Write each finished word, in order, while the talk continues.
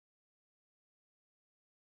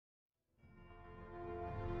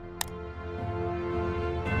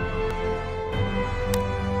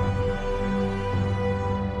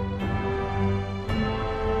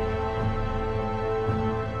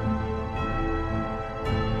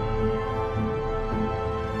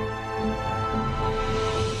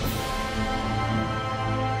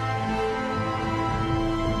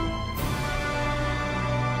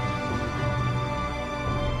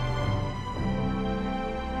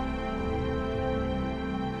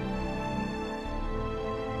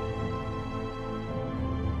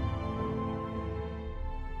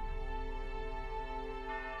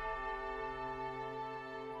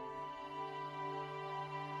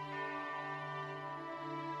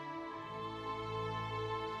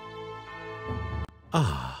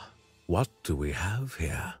Ah, what do we have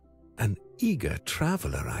here? An eager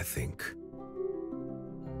traveler, I think.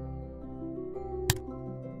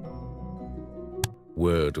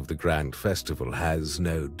 Word of the grand festival has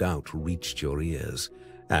no doubt reached your ears,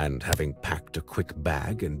 and having packed a quick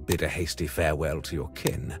bag and bid a hasty farewell to your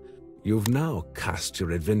kin, you've now cast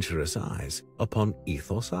your adventurous eyes upon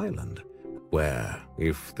Ethos Island, where,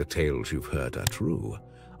 if the tales you've heard are true,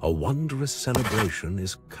 a wondrous celebration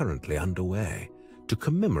is currently underway to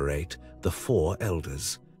commemorate the Four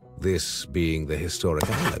Elders, this being the historic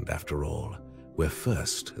island, after all, where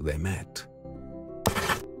first they met.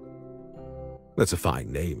 That's a fine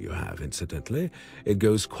name you have, incidentally. It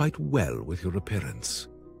goes quite well with your appearance.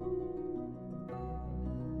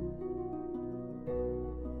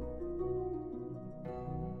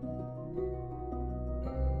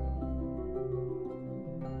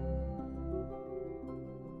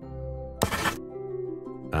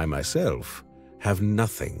 I myself have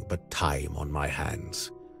nothing but time on my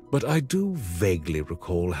hands, but I do vaguely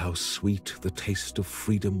recall how sweet the taste of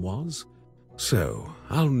freedom was. So,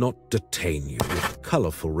 I'll not detain you with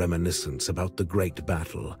colorful reminiscence about the great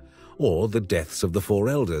battle, or the deaths of the Four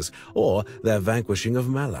Elders, or their vanquishing of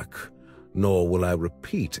Malak, nor will I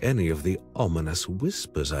repeat any of the ominous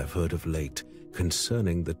whispers I've heard of late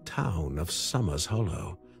concerning the town of Summer's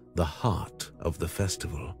Hollow, the heart of the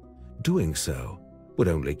festival. Doing so would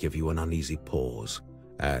only give you an uneasy pause,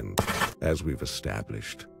 and, as we've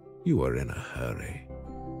established, you are in a hurry.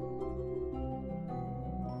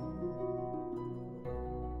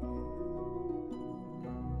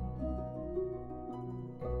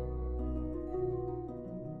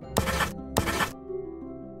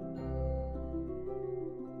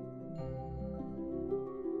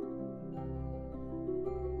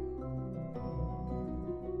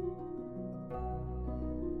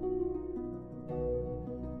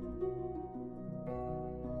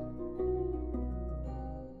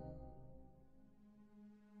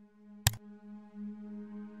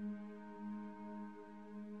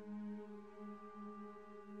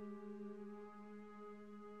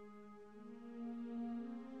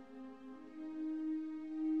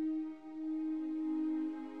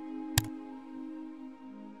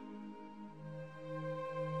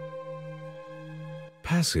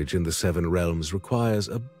 Passage in the Seven Realms requires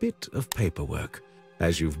a bit of paperwork,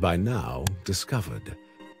 as you've by now discovered.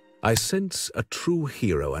 I sense a true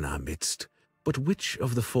hero in our midst, but which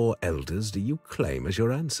of the Four Elders do you claim as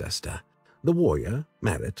your ancestor? The warrior,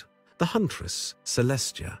 Merit, the huntress,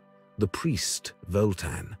 Celestia, the priest,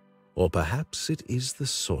 Voltan, or perhaps it is the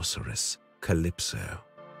sorceress, Calypso?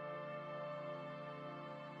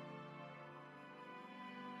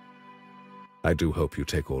 I do hope you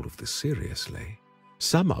take all of this seriously.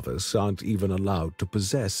 Some of us aren't even allowed to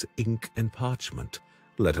possess ink and parchment,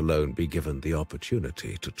 let alone be given the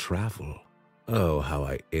opportunity to travel. Oh, how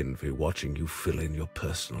I envy watching you fill in your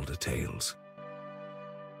personal details.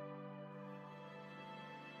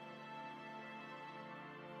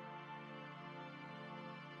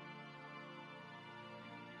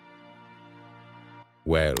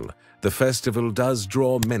 Well, the festival does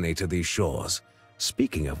draw many to these shores.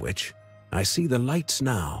 Speaking of which, I see the lights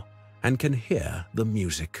now and can hear the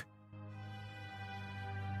music.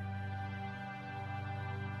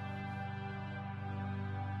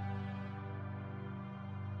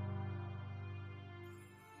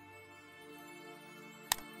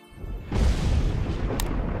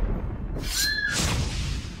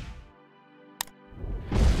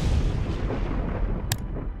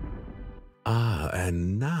 Ah,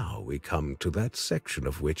 and now we come to that section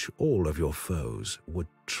of which all of your foes would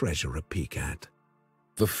treasure a peek at.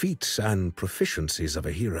 The feats and proficiencies of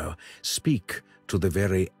a hero speak to the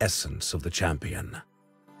very essence of the champion.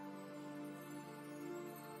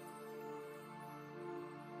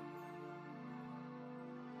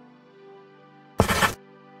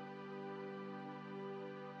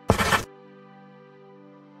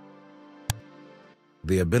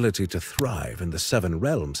 The ability to thrive in the Seven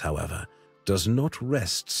Realms, however, does not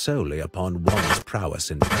rest solely upon one's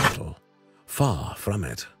prowess in battle. Far from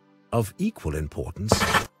it. Of equal importance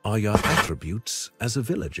are your attributes as a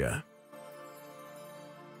villager.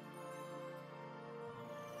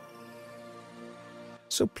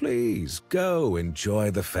 So please go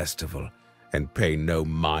enjoy the festival and pay no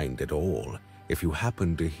mind at all if you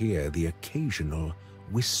happen to hear the occasional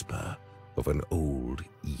whisper of an old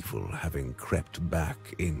evil having crept back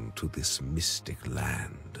into this mystic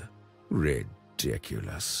land.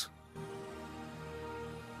 Ridiculous.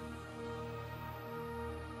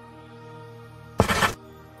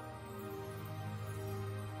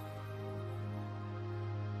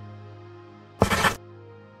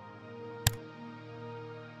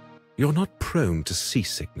 You're not prone to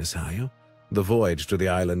seasickness, are you? The voyage to the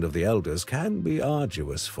Island of the Elders can be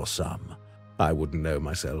arduous for some. I wouldn't know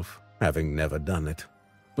myself, having never done it.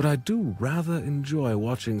 But I do rather enjoy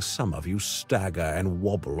watching some of you stagger and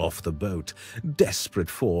wobble off the boat, desperate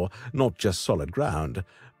for not just solid ground,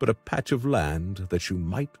 but a patch of land that you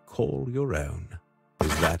might call your own.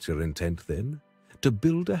 Is that your intent, then? To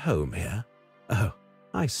build a home here? Oh,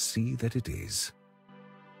 I see that it is.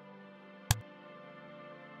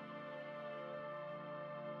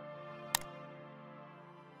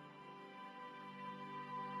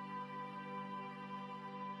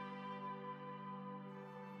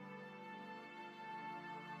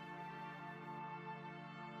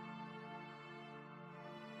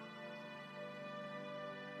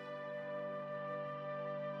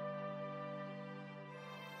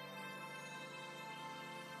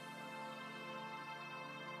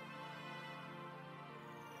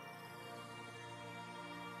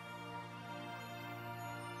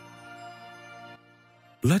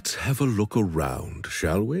 Let's have a look around,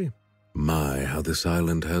 shall we? My, how this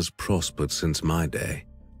island has prospered since my day.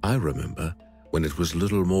 I remember when it was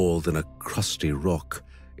little more than a crusty rock,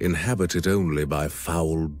 inhabited only by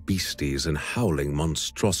foul beasties and howling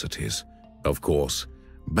monstrosities. Of course,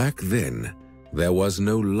 back then, there was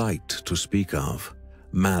no light to speak of.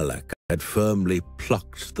 Malak had firmly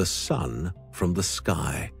plucked the sun from the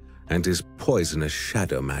sky, and his poisonous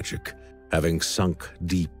shadow magic, having sunk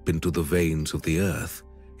deep into the veins of the earth,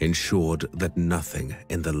 ensured that nothing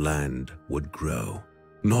in the land would grow.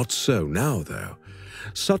 Not so now, though.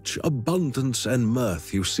 Such abundance and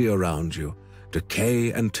mirth you see around you,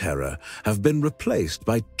 decay and terror have been replaced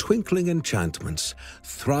by twinkling enchantments,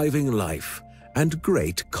 thriving life, and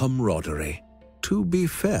great camaraderie. To be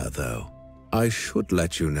fair, though, I should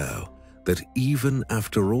let you know that even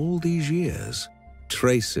after all these years,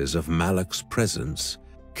 traces of Malak's presence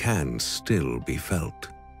can still be felt.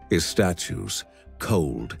 His statues,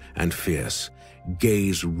 cold and fierce,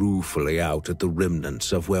 gaze ruefully out at the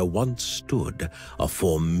remnants of where once stood a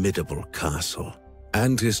formidable castle,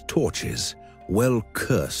 and his torches, well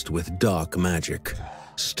cursed with dark magic,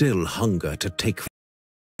 still hunger to take.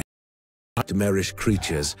 Nightmarish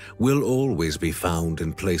creatures will always be found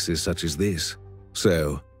in places such as this,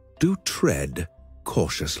 so do tread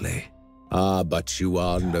cautiously. Ah, but you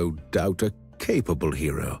are no doubt a capable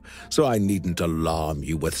hero, so I needn't alarm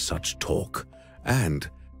you with such talk. And,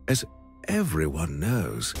 as everyone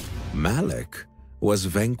knows, Malak was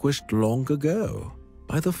vanquished long ago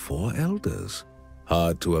by the four elders.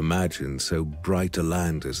 Hard to imagine so bright a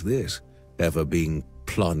land as this ever being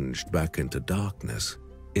plunged back into darkness,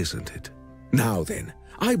 isn't it? Now then,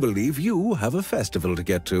 I believe you have a festival to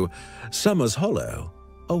get to. Summer's Hollow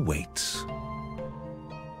awaits.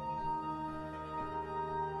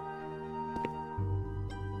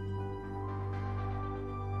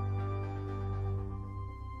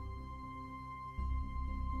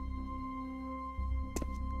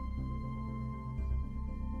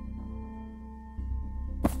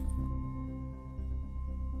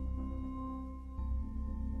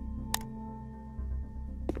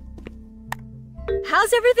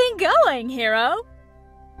 How's everything going, hero?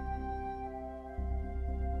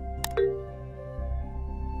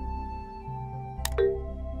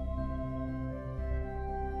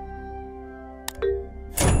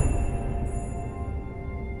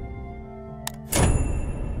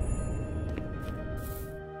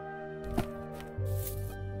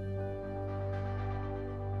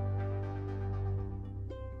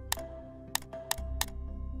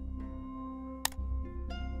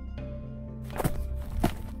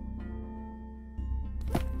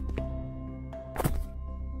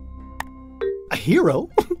 A hero?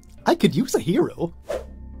 I could use a hero.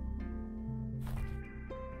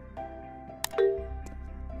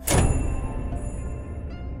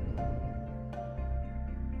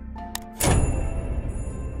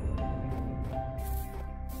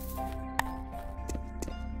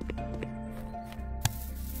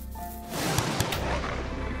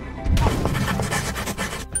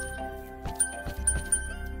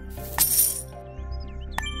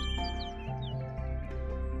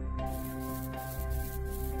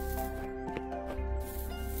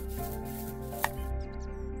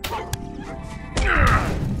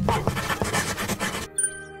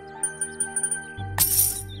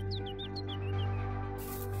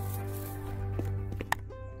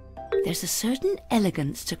 There's a certain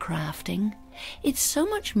elegance to crafting. It's so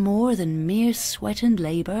much more than mere sweat and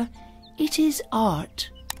labour. It is art.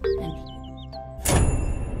 And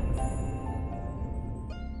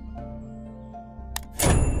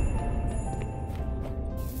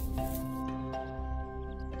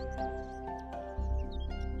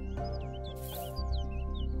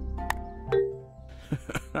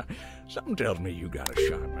Something tells me you got a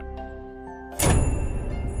shot.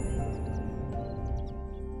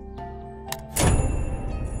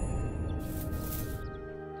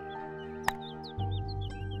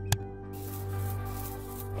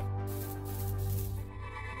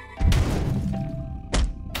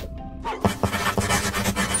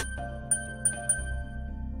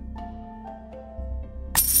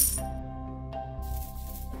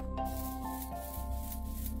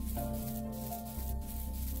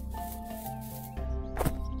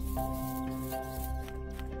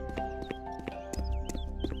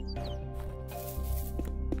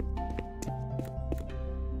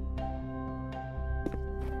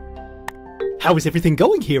 How is everything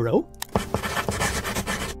going, hero?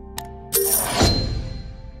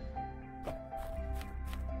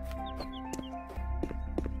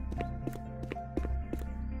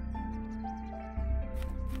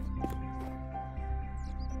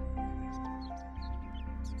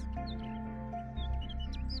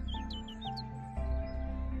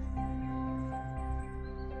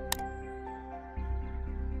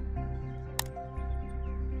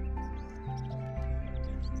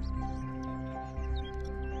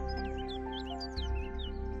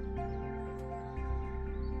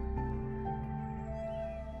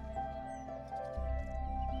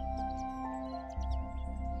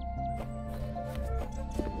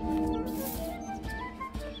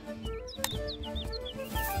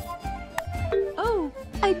 Oh,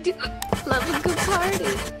 I do love a good party.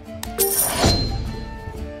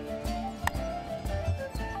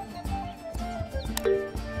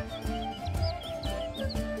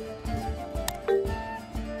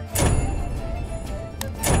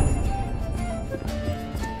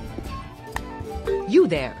 You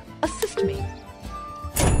there, assist me.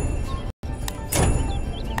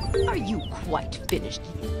 Are you quite finished?